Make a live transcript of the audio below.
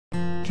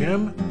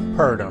Jim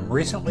Purdum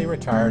recently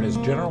retired as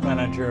General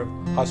Manager of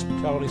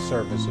Hospitality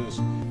Services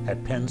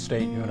at Penn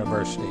State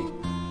University.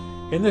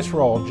 In this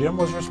role, Jim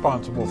was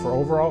responsible for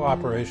overall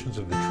operations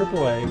of the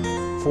AAA,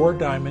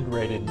 4-diamond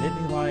rated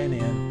Nittany Lion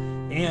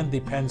Inn and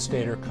the Penn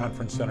Stater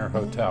Conference Center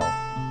Hotel.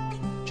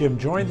 Jim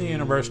joined the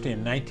university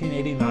in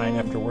 1989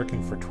 after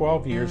working for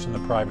 12 years in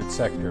the private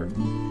sector.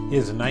 He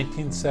is a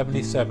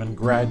 1977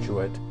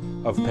 graduate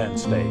of Penn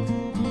State.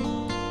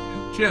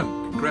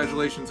 Jim,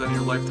 congratulations on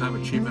your Lifetime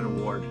Achievement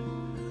Award.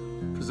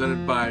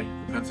 Presented by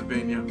the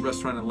Pennsylvania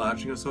Restaurant and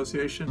Lodging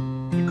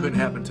Association. You couldn't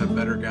happen to a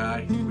better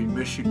guy. We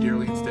miss you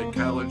dearly in State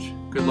College.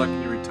 Good luck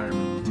in your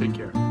retirement. Take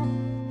care.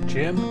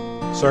 Jim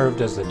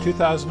served as the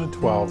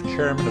 2012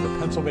 chairman of the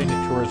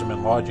Pennsylvania Tourism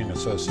and Lodging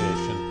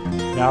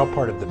Association, now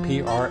part of the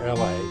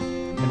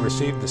PRLA, and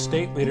received the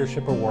State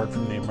Leadership Award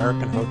from the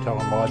American Hotel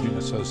and Lodging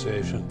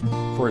Association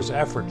for his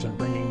efforts in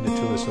bringing the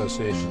two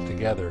associations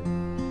together.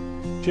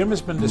 Jim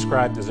has been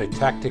described as a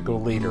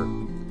tactical leader.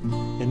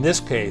 In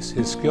this case,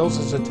 his skills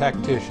as a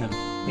tactician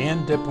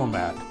and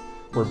diplomat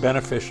were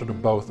beneficial to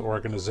both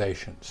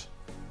organizations.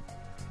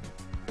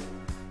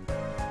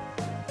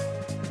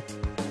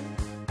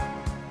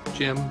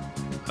 Jim,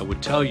 I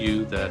would tell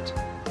you that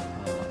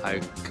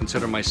I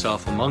consider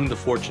myself among the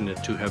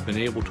fortunate to have been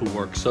able to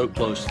work so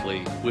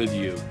closely with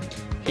you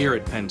here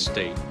at Penn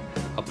State,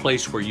 a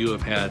place where you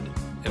have had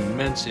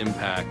immense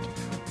impact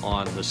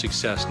on the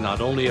success not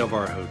only of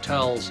our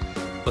hotels,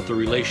 but the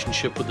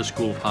relationship with the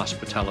School of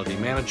Hospitality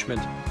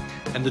Management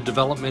and the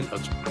development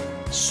of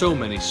so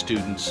many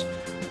students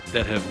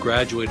that have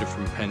graduated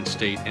from Penn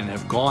State and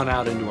have gone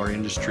out into our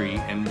industry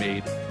and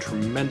made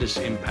tremendous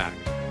impact,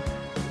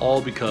 all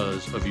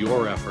because of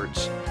your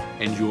efforts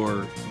and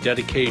your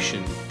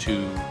dedication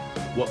to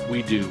what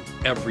we do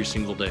every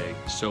single day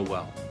so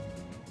well.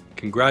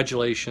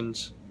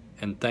 Congratulations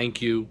and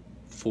thank you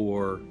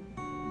for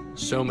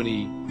so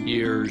many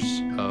years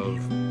of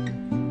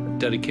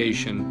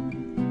dedication,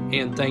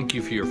 and thank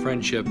you for your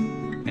friendship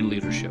and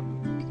leadership.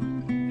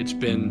 It's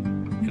been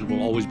and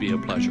will always be a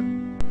pleasure.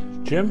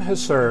 Jim has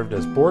served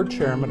as board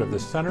chairman of the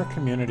Center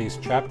Communities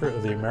chapter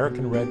of the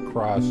American Red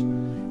Cross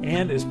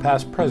and is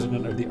past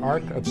president of the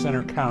Arc of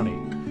Center County,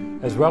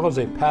 as well as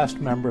a past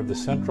member of the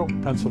Central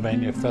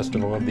Pennsylvania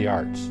Festival of the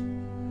Arts.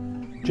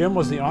 Jim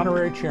was the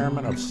honorary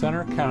chairman of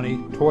Center County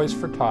Toys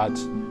for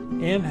Tots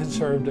and has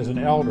served as an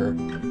elder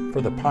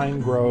for the Pine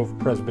Grove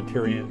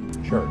Presbyterian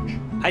Church.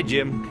 Hi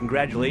Jim,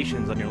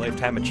 congratulations on your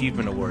Lifetime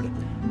Achievement Award.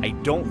 I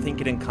don't think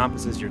it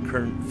encompasses your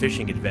current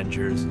fishing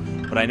adventures,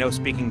 but I know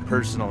speaking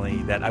personally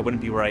that I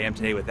wouldn't be where I am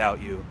today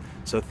without you.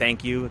 So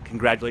thank you,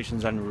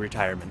 congratulations on your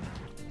retirement.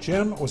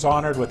 Jim was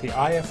honored with the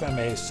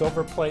IFMA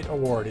Silver Plate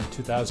Award in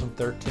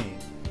 2013,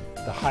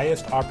 the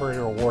highest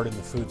operator award in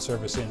the food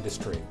service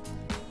industry.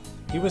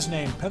 He was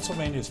named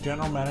Pennsylvania's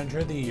General Manager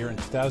of the Year in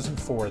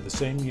 2004, the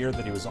same year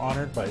that he was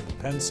honored by the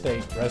Penn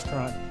State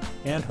Restaurant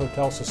and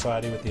Hotel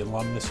Society with the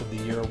Alumnus of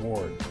the Year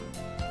Award.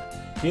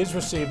 He has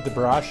received the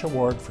Barash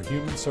Award for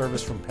Human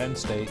Service from Penn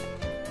State,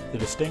 the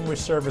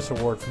Distinguished Service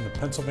Award from the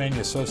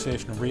Pennsylvania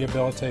Association of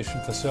Rehabilitation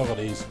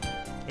Facilities,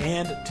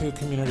 and 2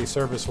 Community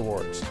Service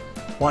Awards,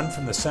 one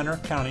from the Center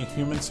County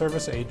Human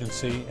Service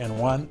Agency and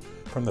one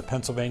from the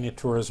Pennsylvania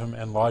Tourism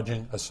and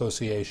Lodging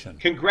Association.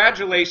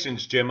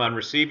 Congratulations, Jim, on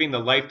receiving the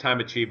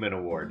Lifetime Achievement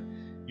Award.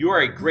 You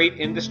are a great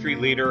industry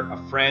leader, a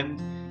friend,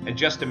 and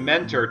just a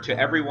mentor to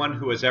everyone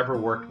who has ever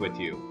worked with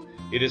you.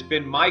 It has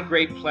been my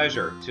great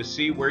pleasure to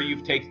see where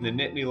you've taken the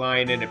Nittany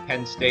Lion Inn at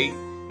Penn State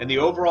and the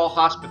overall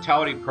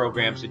hospitality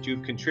programs that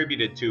you've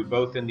contributed to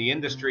both in the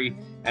industry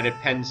and at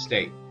Penn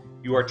State.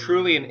 You are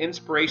truly an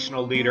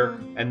inspirational leader,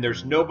 and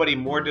there's nobody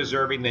more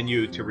deserving than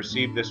you to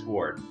receive this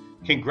award.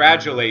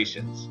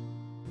 Congratulations.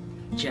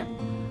 Jim,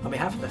 on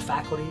behalf of the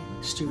faculty,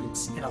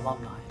 students, and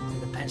alumni of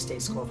the Penn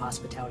State School of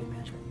Hospitality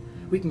Management,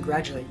 we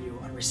congratulate you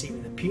on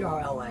receiving the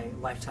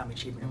PRLA Lifetime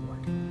Achievement Award.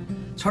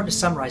 It's hard to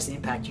summarize the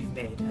impact you've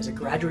made as a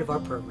graduate of our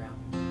program,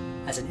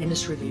 as an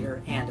industry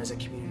leader, and as a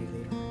community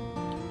leader.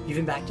 You've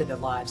impacted the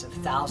lives of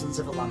thousands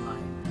of alumni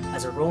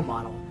as a role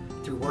model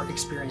through work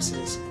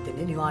experiences at the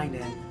Nittany Lion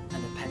Inn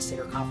and the Penn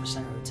Stater Conference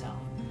Center Hotel,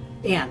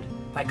 and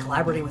by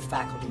collaborating with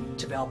faculty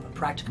to develop a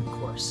practicum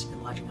course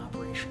in lodging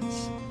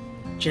operations.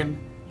 Jim,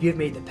 you have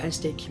made the Penn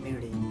State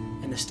community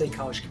and the State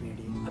College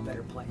community a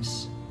better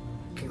place.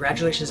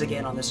 Congratulations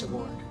again on this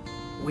award.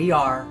 We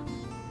are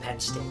Penn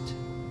State.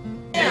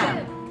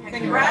 Jim,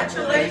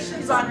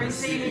 congratulations on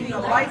receiving the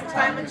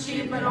Lifetime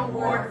Achievement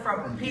Award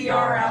from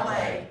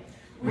PRLA.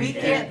 We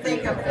can't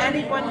think of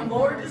anyone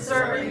more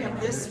deserving of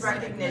this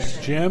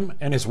recognition. Jim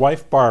and his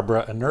wife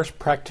Barbara, a nurse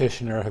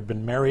practitioner, have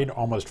been married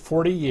almost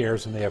 40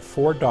 years and they have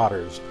 4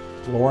 daughters,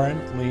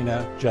 Lauren,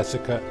 Lena,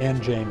 Jessica,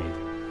 and Jamie.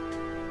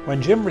 When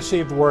Jim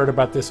received word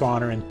about this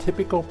honor in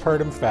typical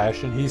Purdum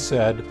fashion, he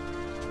said,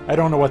 "I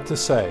don't know what to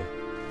say.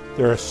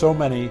 There are so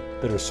many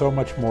that are so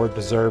much more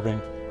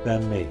deserving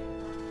than me."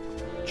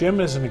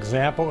 Jim is an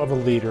example of a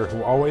leader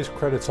who always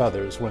credits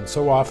others when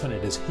so often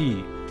it is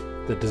he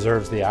that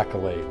deserves the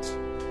accolades.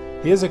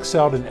 He has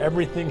excelled in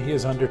everything he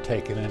has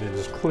undertaken, and it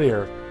is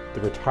clear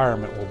the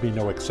retirement will be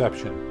no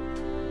exception.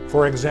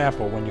 For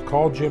example, when you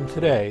call Jim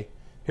today,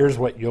 here's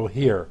what you'll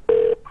hear.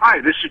 Hi,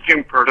 this is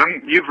Jim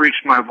Purdum. You've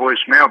reached my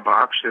voicemail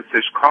box. If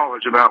this call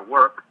is about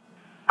work,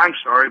 I'm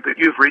sorry, but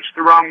you've reached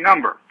the wrong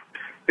number.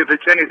 If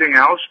it's anything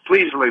else,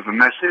 please leave a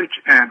message,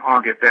 and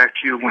I'll get back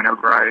to you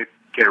whenever I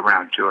get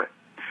around to it.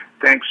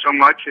 Thanks so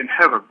much, and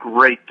have a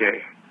great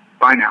day.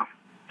 Bye now.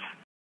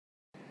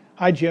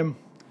 Hi, Jim.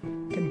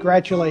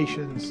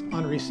 Congratulations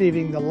on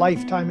receiving the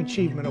Lifetime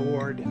Achievement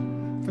Award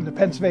from the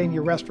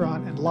Pennsylvania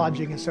Restaurant and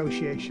Lodging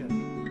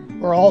Association.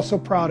 We're all so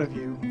proud of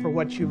you for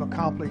what you've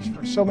accomplished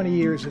for so many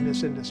years in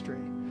this industry.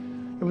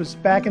 It was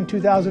back in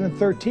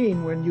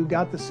 2013 when you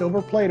got the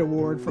Silver Plate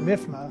Award from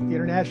IFMA, the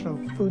International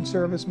Food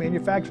Service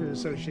Manufacturers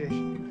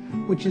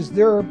Association, which is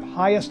their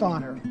highest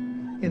honor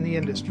in the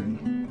industry,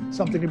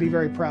 something to be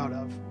very proud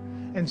of.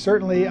 And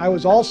certainly I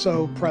was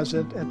also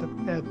present at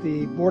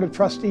the Board of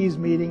Trustees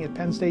meeting at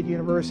Penn State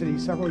University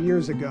several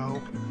years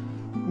ago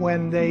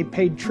when they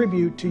paid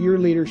tribute to your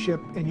leadership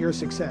and your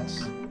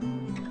success.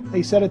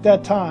 They said at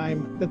that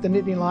time that the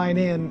Nittany Lion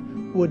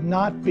Inn would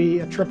not be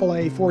a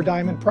AAA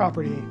 4-diamond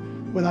property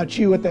without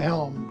you at the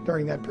helm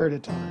during that period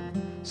of time.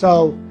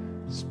 So,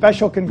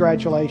 special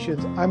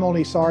congratulations. I'm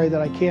only sorry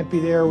that I can't be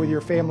there with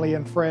your family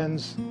and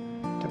friends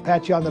to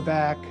pat you on the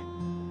back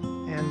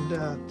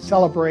and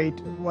celebrate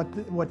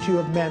what you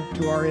have meant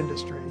to our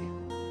industry.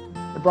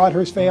 The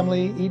Broadhurst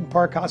family, Eden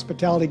Park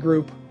Hospitality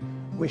Group,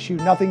 wish you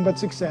nothing but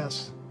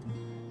success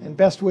and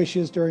best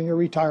wishes during your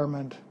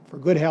retirement for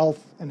good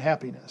health and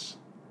happiness.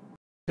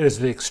 It is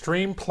the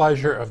extreme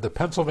pleasure of the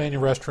Pennsylvania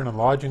Restaurant and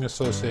Lodging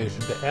Association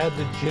to add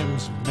to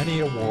Jim's many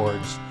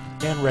awards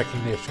and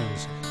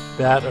recognitions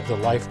that of the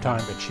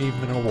Lifetime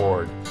Achievement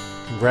Award.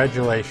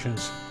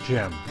 Congratulations,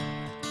 Jim.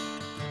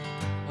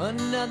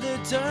 Another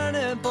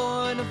turning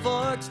point, a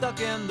fork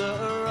stuck in the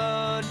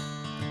road.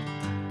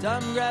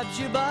 Time grabs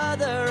you by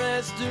the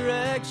wrist,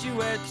 directs you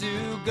where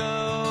to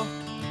go.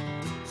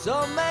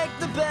 So make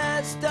the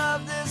best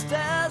of this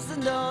test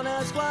and don't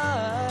ask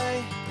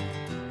why.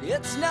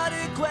 It's not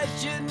a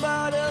question,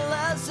 but a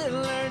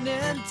lesson learned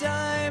in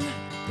time.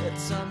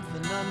 It's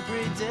something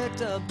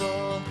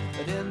unpredictable,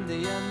 but in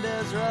the end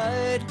is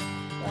right.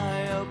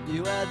 I hope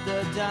you had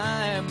the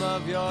time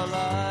of your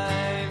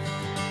life.